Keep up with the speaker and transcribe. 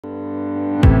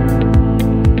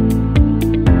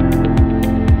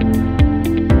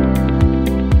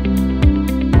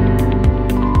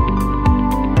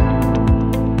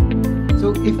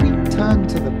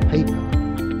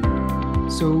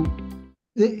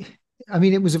I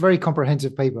mean, it was a very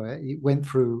comprehensive paper. It went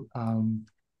through,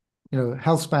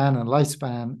 Healthspan and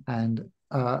lifespan and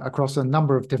across a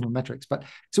number of different metrics. But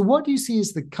so what do you see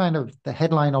as the kind of the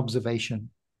headline observation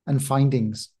and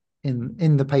findings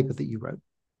in the paper that you wrote?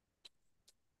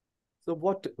 So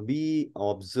what we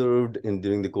observed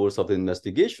during the course of the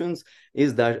investigations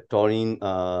is that taurine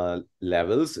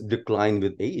levels decline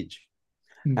with age.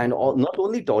 And not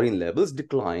only taurine levels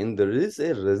decline, there is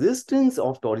a resistance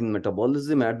of taurine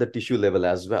metabolism at the tissue level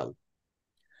as well.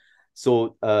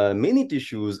 So many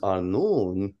tissues are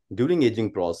known during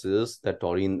aging process that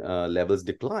taurine levels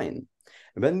decline.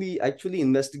 When we actually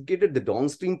investigated the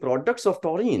downstream products of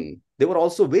taurine, they were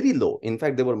also very low. In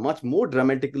fact, they were much more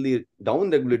dramatically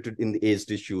downregulated in the aged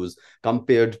tissues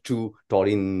compared to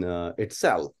taurine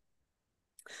itself.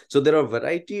 So there are a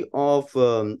variety of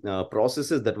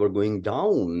processes that were going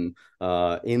down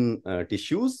in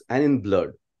tissues and in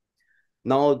blood.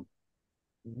 Now,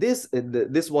 this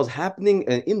was happening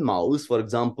in mouse, for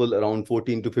example, around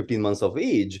 14 to 15 months of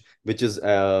age, which is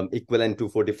equivalent to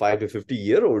 45 to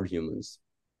 50-year-old humans.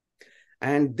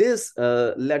 And this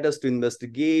led us to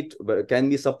investigate, can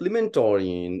we supplement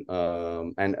taurine,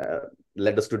 and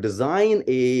led us to design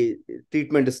a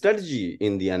treatment strategy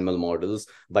in the animal models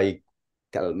by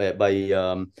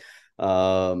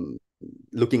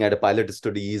looking at a pilot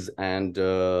studies and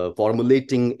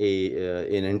formulating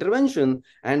an intervention.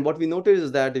 And what we noticed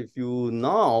is that if you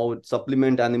now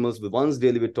supplement animals with once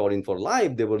daily with taurine for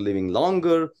life, they were living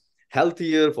longer,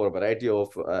 healthier for a variety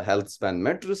of health span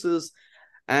matrices.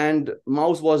 And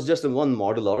mouse was just one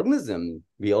model organism.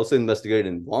 We also investigated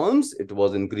in worms. It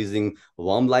was increasing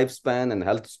worm lifespan and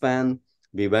health span.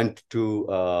 We went to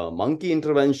monkey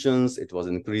interventions. It was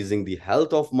increasing the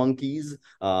health of monkeys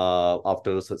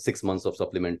after 6 months of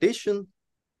supplementation.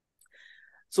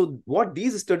 So what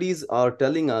these studies are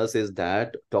telling us is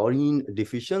that taurine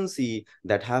deficiency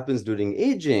that happens during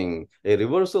aging, a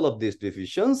reversal of this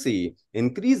deficiency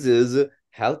increases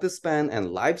health span and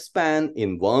lifespan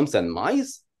in worms and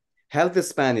mice, health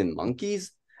span in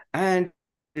monkeys, and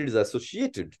it is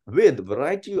associated with a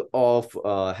variety of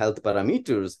health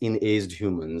parameters in aged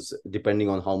humans, depending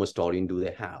on how much taurine do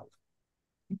they have.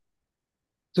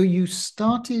 So you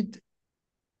started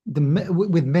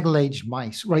with middle-aged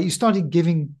mice, right? You started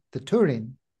giving the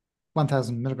taurine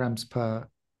 1,000 milligrams per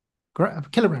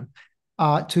kilogram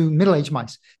to middle-aged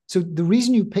mice. So the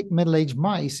reason you pick middle-aged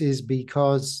mice is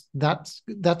because that's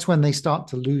when they start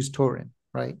to lose taurine,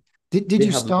 right? Did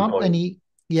you start any?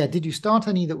 Yeah, did you start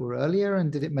any that were earlier, and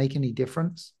did it make any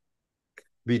difference?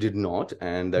 We did not,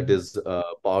 and that is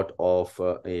part of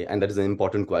and that is an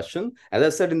important question. As I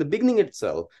said in the beginning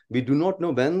itself, we do not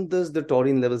know when does the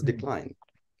taurine levels decline,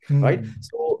 right?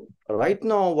 So right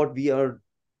now, what we are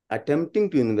attempting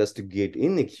to investigate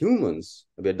in humans,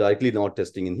 we're directly not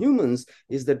testing in humans,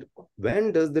 is that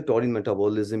when does the taurine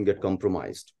metabolism get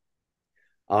compromised?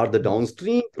 Are the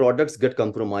downstream products get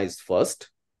compromised first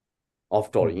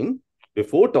of taurine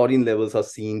before taurine levels are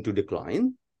seen to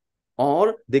decline,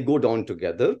 or they go down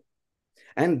together?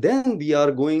 And then we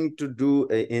are going to do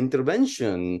an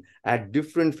intervention at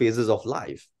different phases of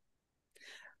life.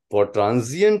 For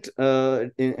transient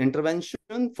intervention,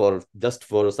 for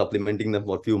supplementing them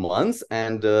for a few months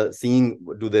and seeing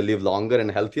do they live longer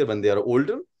and healthier when they are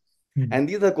older. And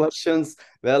these are questions,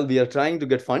 well, we are trying to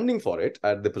get funding for it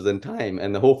at the present time.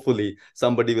 And hopefully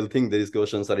somebody will think these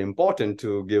questions are important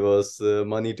to give us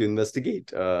money to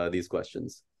investigate these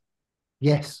questions.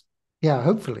 Yes. Yeah,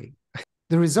 hopefully.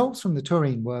 The results from the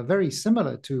taurine were very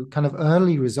similar to kind of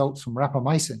early results from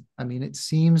rapamycin. I mean, it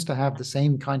seems to have the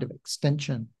same kind of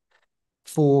extension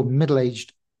for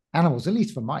middle-aged animals, at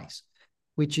least for mice,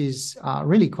 which is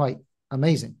really quite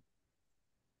amazing.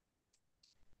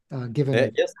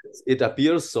 Given yes, it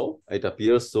appears so. It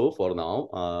appears so for now,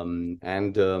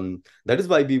 and that is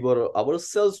why we were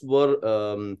ourselves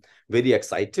were very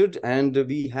excited, and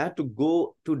we had to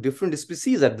go to different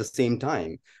species at the same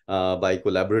time by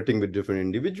collaborating with different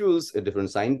individuals,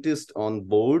 different scientists on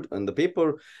board on the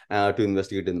paper to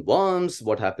investigate in worms,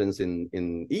 what happens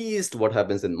in yeast, what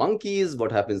happens in monkeys,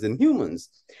 what happens in humans.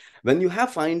 When you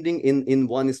have finding in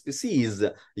one species,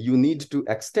 you need to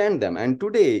extend them. And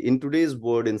today, in today's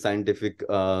world, in scientific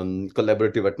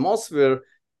collaborative atmosphere,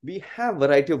 we have a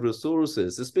variety of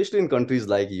resources, especially in countries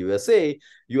like USA.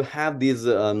 You have these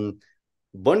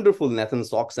wonderful Nathan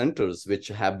Sock centers, which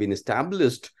have been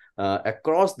established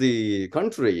across the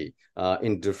country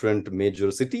in different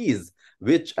major cities,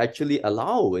 which actually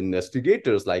allow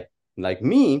investigators like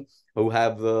me who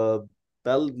have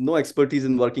no expertise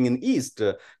in working in East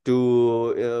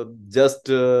to just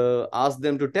ask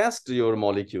them to test your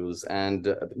molecules.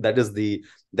 And that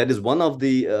is one of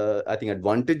the I think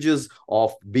advantages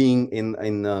of being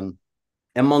in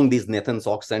among these Nathan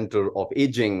Sock Center of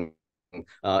aging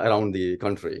around the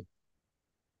country.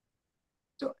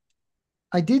 So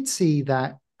I did see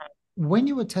that when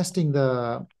you were testing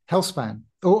the Healthspan,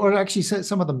 or actually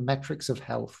some of the metrics of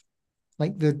health,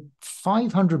 like the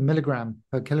 500 milligram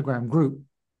per kilogram group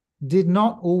did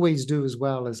not always do as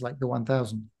well as like the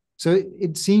 1000. So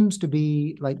it seems to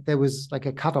be like there was like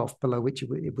a cutoff below which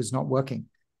it was not working.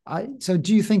 So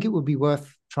do you think it would be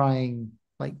worth trying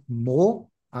like more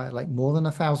than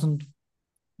 1000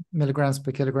 milligrams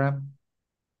per kilogram?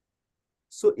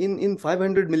 So in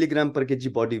 500 milligram per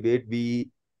kg body weight,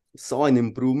 we saw an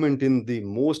improvement in the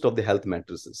most of the health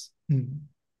matrices. In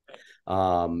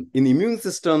immune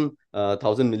system,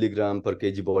 1000 milligram per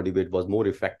kg body weight was more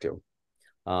effective.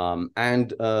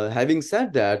 And having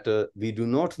said that, we do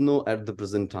not know at the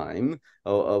present time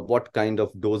what kind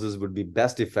of doses would be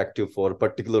best effective for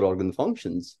particular organ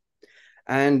functions.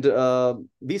 And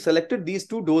we selected these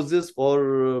two doses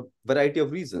for a variety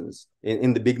of reasons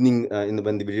in the beginning,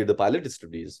 when we did the pilot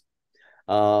studies.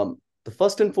 The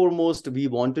first and foremost, we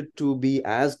wanted to be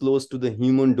as close to the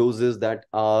human doses that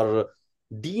are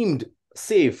deemed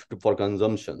safe for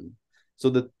consumption. So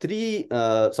the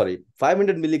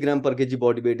 500 milligram per kg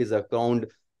body weight is around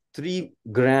 3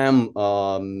 gram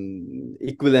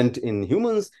equivalent in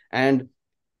humans, and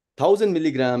 1000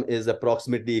 milligram is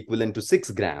approximately equivalent to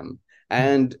 6 gram.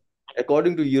 And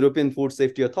according to European Food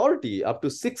Safety Authority, up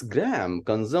to 6 gram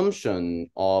consumption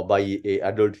by an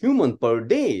adult human per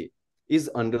day is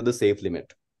under the safe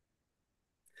limit.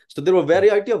 So there were a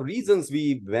variety of reasons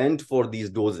we went for these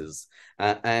doses,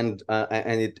 and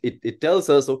it tells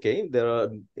us, okay, there are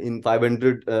in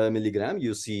 500 milligram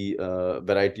you see a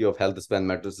variety of health span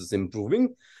matrices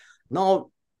improving.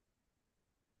 Now,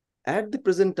 at the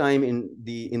present time in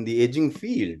the aging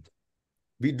field,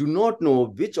 we do not know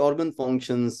which organ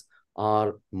functions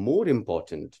are more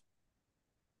important,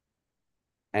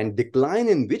 and decline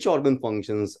in which organ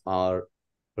functions are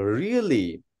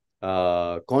really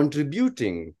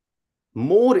contributing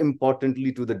more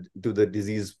importantly to the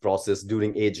disease process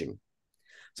during aging.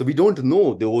 So we don't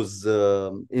know those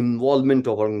involvement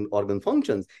of organ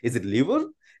functions. Is it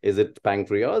liver? Is it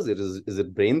pancreas? Is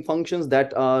it brain functions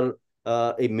that are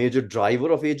a major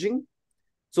driver of aging?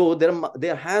 So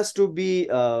there has to be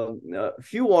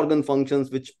few organ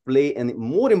functions which play a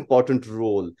more important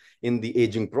role in the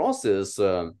aging process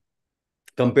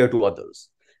compared to others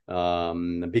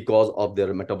because of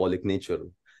their metabolic nature.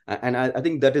 And I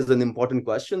think that is an important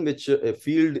question which a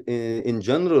field in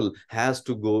general has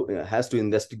to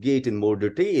investigate in more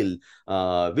detail,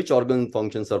 which organ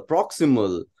functions are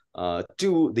proximal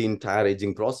to the entire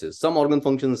aging process. Some organ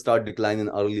functions start declining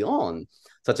early on,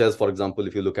 such as, for example,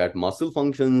 if you look at muscle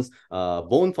functions,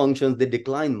 bone functions, they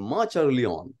decline much early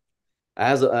on,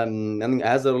 as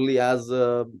early as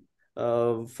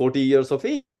 40 years of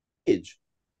age.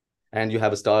 And you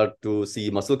have start to see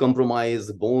muscle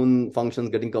compromise, bone functions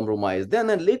getting compromised. Then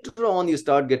later on, you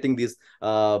start getting these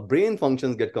brain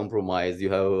functions get compromised.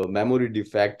 You have a memory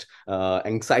defect,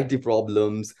 anxiety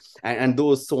problems, and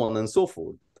those so on and so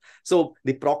forth. So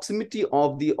the proximity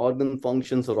of the organ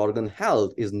functions or organ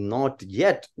health is not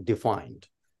yet defined.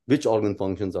 Which organ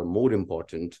functions are more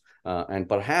important, and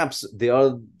perhaps they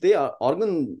are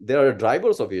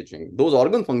drivers of aging. Those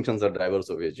organ functions are drivers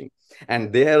of aging,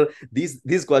 and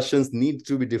these questions need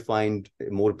to be defined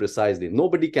more precisely.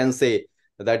 Nobody can say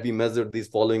that we measured these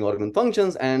following organ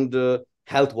functions and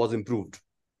health was improved.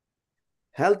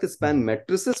 Health span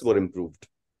matrices were improved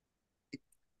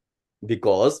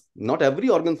because not every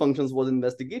organ functions was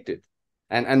investigated.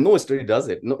 And no study does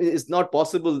it. No, it's not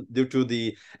possible due to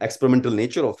the experimental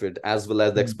nature of it, as well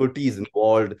as the expertise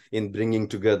involved in bringing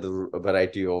together a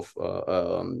variety of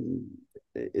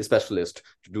specialists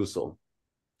to do so.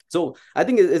 So I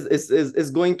think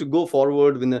it's going to go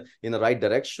forward in the right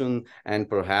direction, and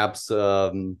perhaps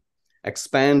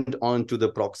expand onto the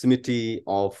proximity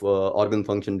of organ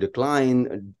function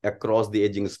decline across the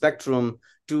aging spectrum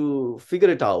to figure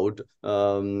it out,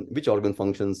 which organ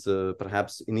functions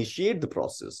perhaps initiate the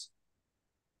process.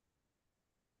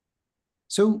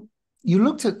 So you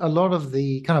looked at a lot of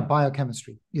the kind of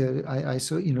biochemistry. I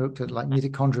saw looked at like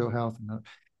mitochondrial health.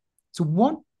 So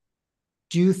what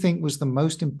do you think was the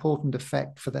most important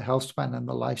effect for the health span and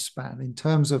the lifespan in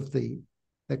terms of the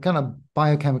kind of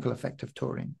biochemical effect of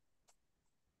taurine?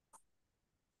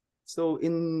 So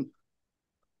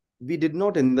we did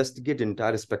not investigate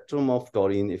entire spectrum of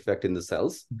taurine effect in the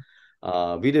cells.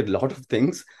 We did a lot of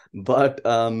things, but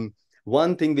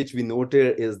one thing which we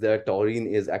noted is that taurine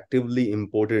is actively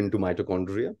imported into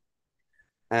mitochondria.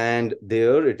 And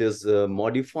there it is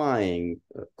modifying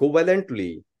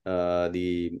covalently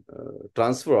the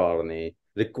transfer RNA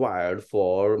required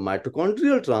for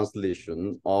mitochondrial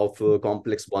translation of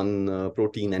complex 1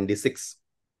 protein ND6.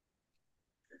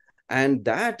 And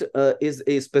that is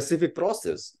a specific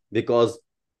process, because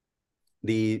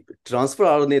the transfer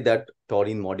RNA that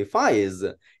taurine modifies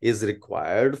is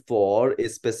required for a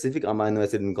specific amino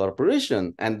acid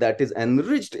incorporation, and that is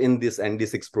enriched in this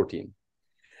ND6 protein.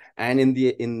 And in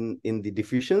the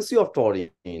deficiency of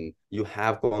taurine, you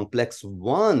have complex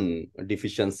 1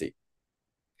 deficiency.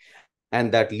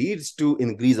 And that leads to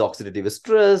increased oxidative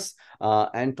stress.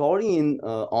 And taurine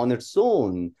on its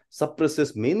own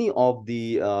suppresses many of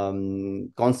the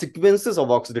consequences of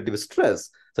oxidative stress,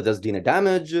 such as DNA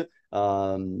damage,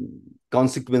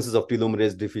 consequences of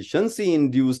telomerase deficiency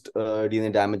induced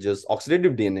DNA damages,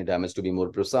 oxidative DNA damage to be more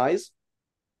precise,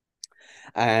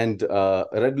 and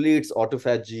regulates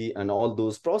autophagy and all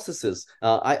those processes.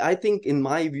 I think, in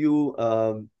my view,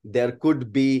 there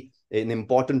could be an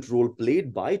important role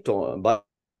played by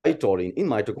taurine in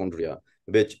mitochondria,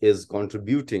 which is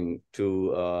contributing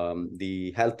to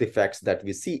the health effects that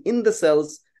we see in the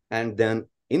cells, and then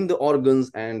in the organs,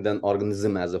 and then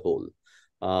organism as a whole.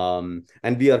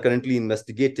 And we are currently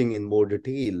investigating in more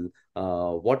detail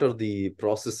what are the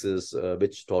processes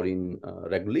which taurine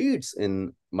regulates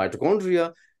in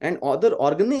mitochondria and other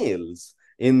organelles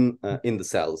in the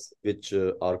cells, which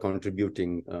are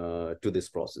contributing to this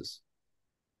process.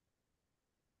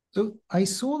 So I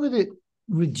saw that it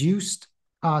reduced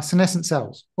senescent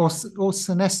cells, or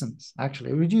senescence, actually.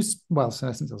 It reduced, well,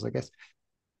 senescent cells, I guess.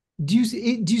 Do you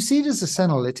see it as a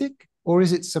senolytic, or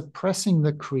is it suppressing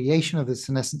the creation of the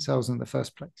senescent cells in the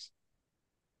first place?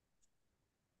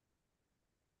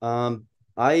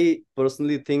 I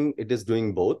personally think it is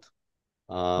doing both.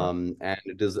 And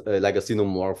it is like a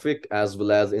xenomorphic, as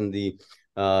well as in the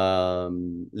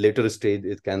later stage,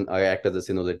 it can act as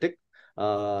a senolytic.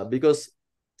 Because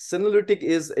senolytic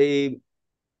is a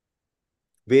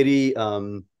very,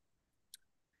 I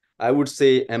would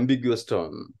say, ambiguous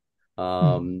term.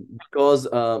 Because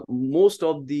most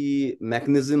of the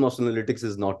mechanism of senolytics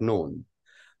is not known.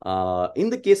 In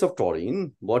the case of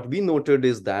taurine, what we noted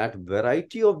is that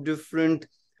variety of different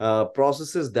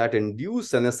processes that induce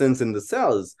senescence in the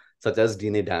cells, such as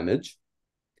DNA damage,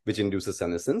 which induces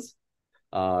senescence,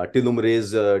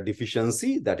 telomerase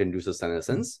deficiency that induces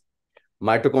senescence,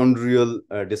 mitochondrial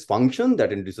dysfunction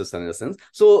that induces senescence.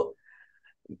 So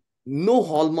no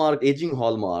hallmark, aging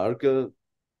hallmark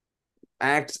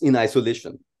acts in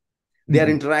isolation. They are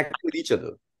interacting with each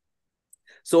other.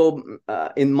 So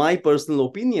in my personal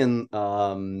opinion,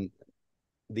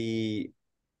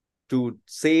 to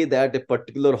say that a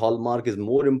particular hallmark is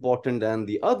more important than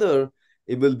the other,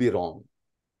 it will be wrong,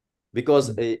 because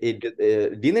a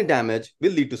DNA damage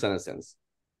will lead to senescence.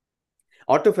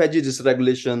 Autophagy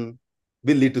dysregulation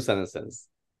will lead to senescence.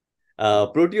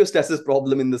 Proteostasis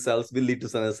problem in the cells will lead to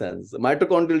senescence.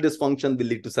 Mitochondrial dysfunction will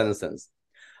lead to senescence.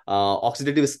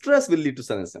 Oxidative stress will lead to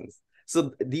senescence.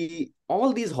 So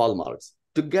all these hallmarks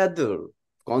together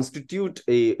constitute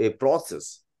a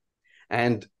process,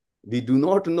 and we do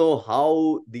not know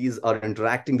how these are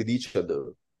interacting with each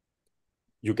other.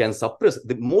 You can suppress.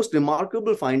 The most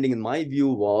remarkable finding, in my view,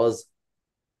 was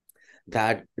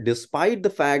that despite the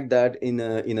fact that in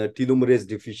a telomerase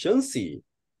deficiency,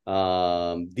 we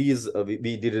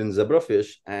did in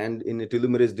zebrafish, and in a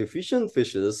telomerase deficient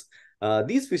fishes,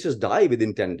 these fishes die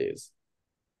within 10 days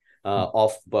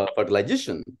of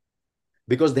fertilization,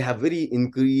 because they have very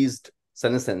increased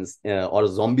senescence or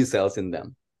zombie cells in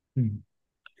them.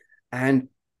 And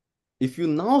if you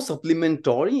now supplement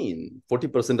taurine,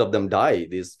 40% of them die,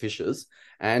 these fishes.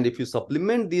 And if you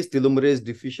supplement these telomerase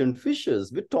deficient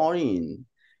fishes with taurine,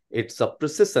 it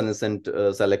suppresses senescent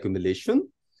cell accumulation,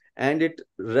 and it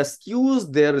rescues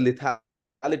their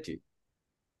lethality.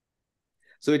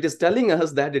 So it is telling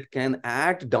us that it can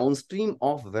act downstream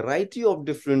of a variety of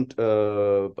different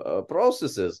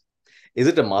processes. Is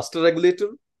it a master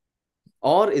regulator,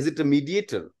 or is it a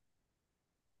mediator?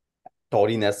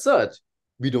 Taurine as such,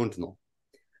 we don't know.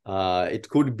 It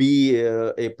could be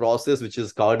a process which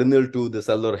is cardinal to the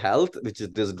cellular health, which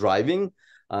it is driving.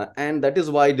 And that is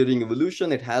why during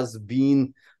evolution, it has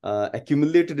been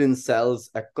accumulated in cells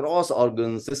across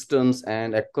organ systems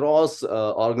and across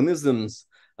organisms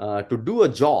to do a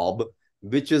job,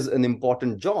 which is an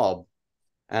important job,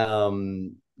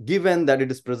 given that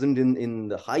it is present in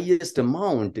the highest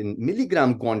amount, in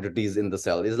milligram quantities in the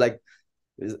cell.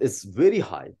 It's very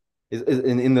high.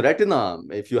 In the retina,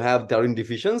 if you have taurine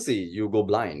deficiency, you go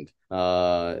blind.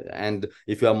 And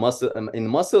if you have muscle,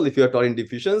 if you have taurine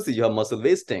deficiency, you have muscle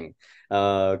wasting,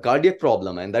 cardiac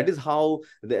problem. And that is how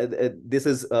this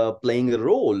is playing a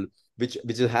role, which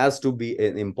has to be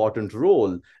an important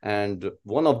role. And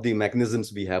one of the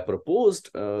mechanisms we have proposed,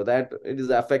 that it is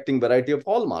affecting variety of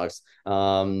hallmarks.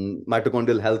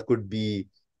 Mitochondrial health could be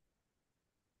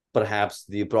perhaps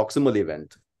the proximal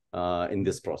event in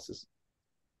this process.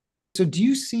 So do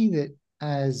you see that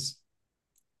as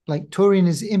like taurine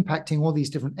is impacting all these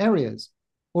different areas,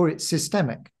 or it's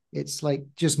systemic? It's like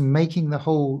just making the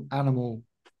whole animal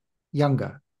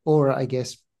younger, or I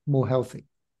guess more healthy?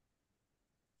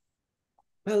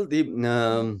 Well,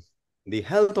 the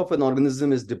health of an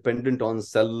organism is dependent on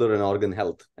cellular and organ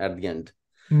health at the end.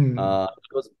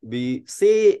 Because we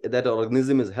say that our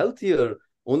organism is healthier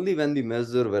only when we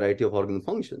measure variety of organ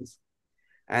functions.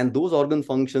 And those organ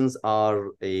functions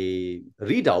are a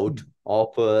readout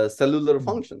of cellular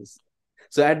functions.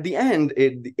 So at the end,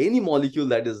 any molecule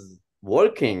that is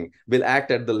working will act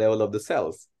at the level of the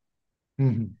cells.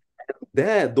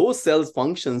 There, those cells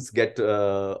functions get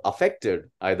affected,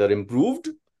 either improved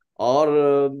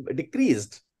or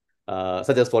decreased.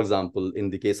 Such as, for example, in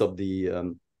the case of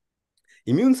the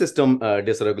immune system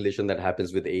dysregulation that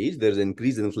happens with age, there's an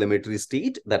increased inflammatory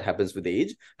state that happens with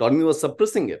age. Taurine was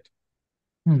suppressing it.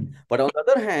 But on the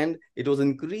other hand, it was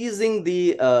increasing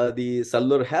the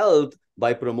cellular health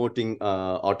by promoting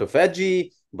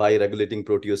autophagy, by regulating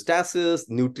proteostasis,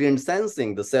 nutrient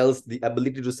sensing, the cells, the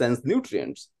ability to sense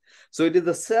nutrients. So it is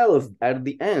the cells at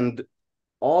the end,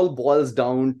 all boils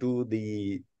down to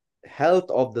the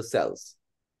health of the cells,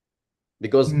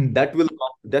 because that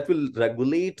will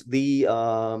regulate the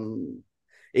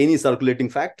any circulating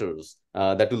factors,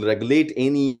 that will regulate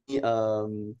any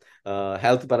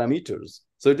health parameters.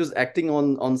 So it is acting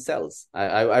on cells.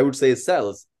 I would say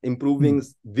cells, improving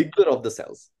vigor of the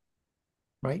cells.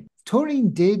 Right.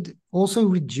 Taurine did also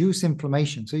reduce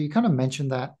inflammation. So you kind of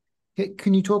mentioned that.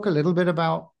 Can you talk a little bit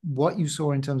about what you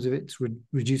saw in terms of its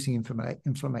reducing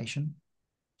inflammation?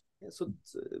 So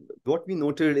what we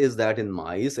noted is that in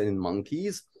mice and in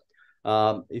monkeys,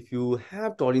 if you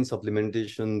have taurine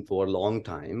supplementation for a long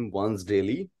time, once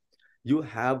daily, you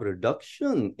have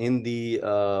reduction in the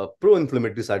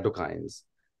pro-inflammatory cytokines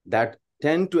that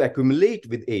tend to accumulate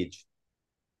with age.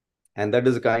 And that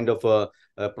is a kind of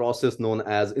a process known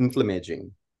as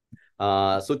inflammaging.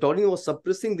 So taurine was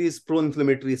suppressing this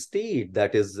pro-inflammatory state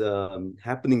that is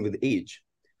happening with age.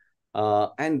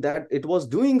 And that it was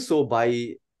doing so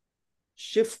by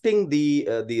shifting the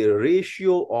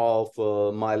ratio of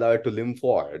myeloid to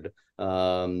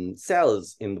lymphoid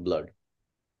cells in the blood,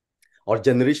 or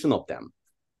generation of them.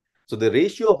 So the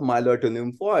ratio of myeloid to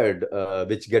lymphoid,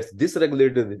 which gets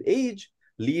dysregulated with age,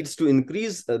 leads to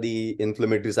increase the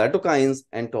inflammatory cytokines,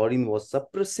 and taurine was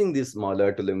suppressing this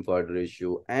myeloid to lymphoid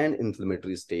ratio and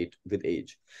inflammatory state with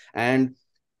age, and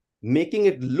making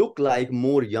it look like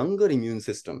more younger immune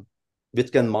system,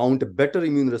 which can mount a better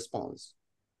immune response.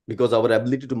 Because our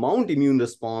ability to mount immune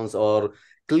response or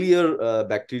clear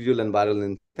bacterial and viral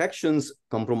infections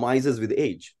compromises with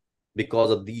age because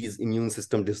of these immune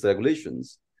system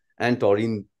dysregulations. And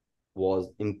taurine was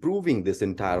improving this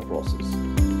entire process.